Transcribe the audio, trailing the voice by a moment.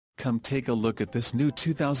Come take a look at this new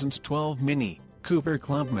 2012 Mini Cooper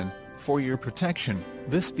Clubman. For your protection,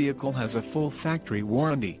 this vehicle has a full factory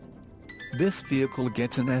warranty. This vehicle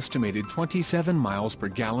gets an estimated 27 miles per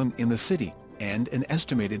gallon in the city, and an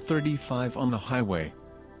estimated 35 on the highway.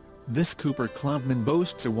 This Cooper Clubman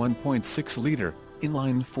boasts a 1.6-liter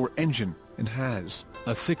inline-4 engine, and has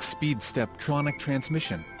a 6-speed Steptronic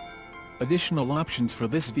transmission. Additional options for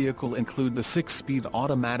this vehicle include the 6-speed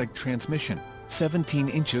automatic transmission, 17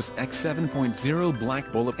 inches x 7.0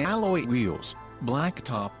 black bullet alloy wheels, black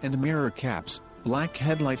top and mirror caps, black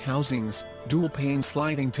headlight housings, dual-pane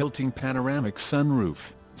sliding tilting panoramic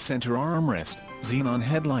sunroof, center armrest, xenon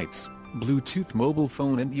headlights, Bluetooth mobile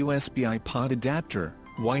phone and USB iPod adapter,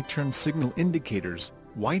 white turn signal indicators,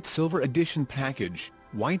 white silver edition package,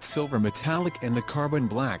 white silver metallic and the carbon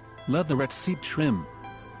black, leatherette seat trim.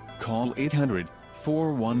 Call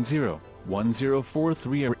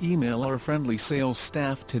 800-410-1043 or email our friendly sales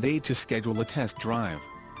staff today to schedule a test drive.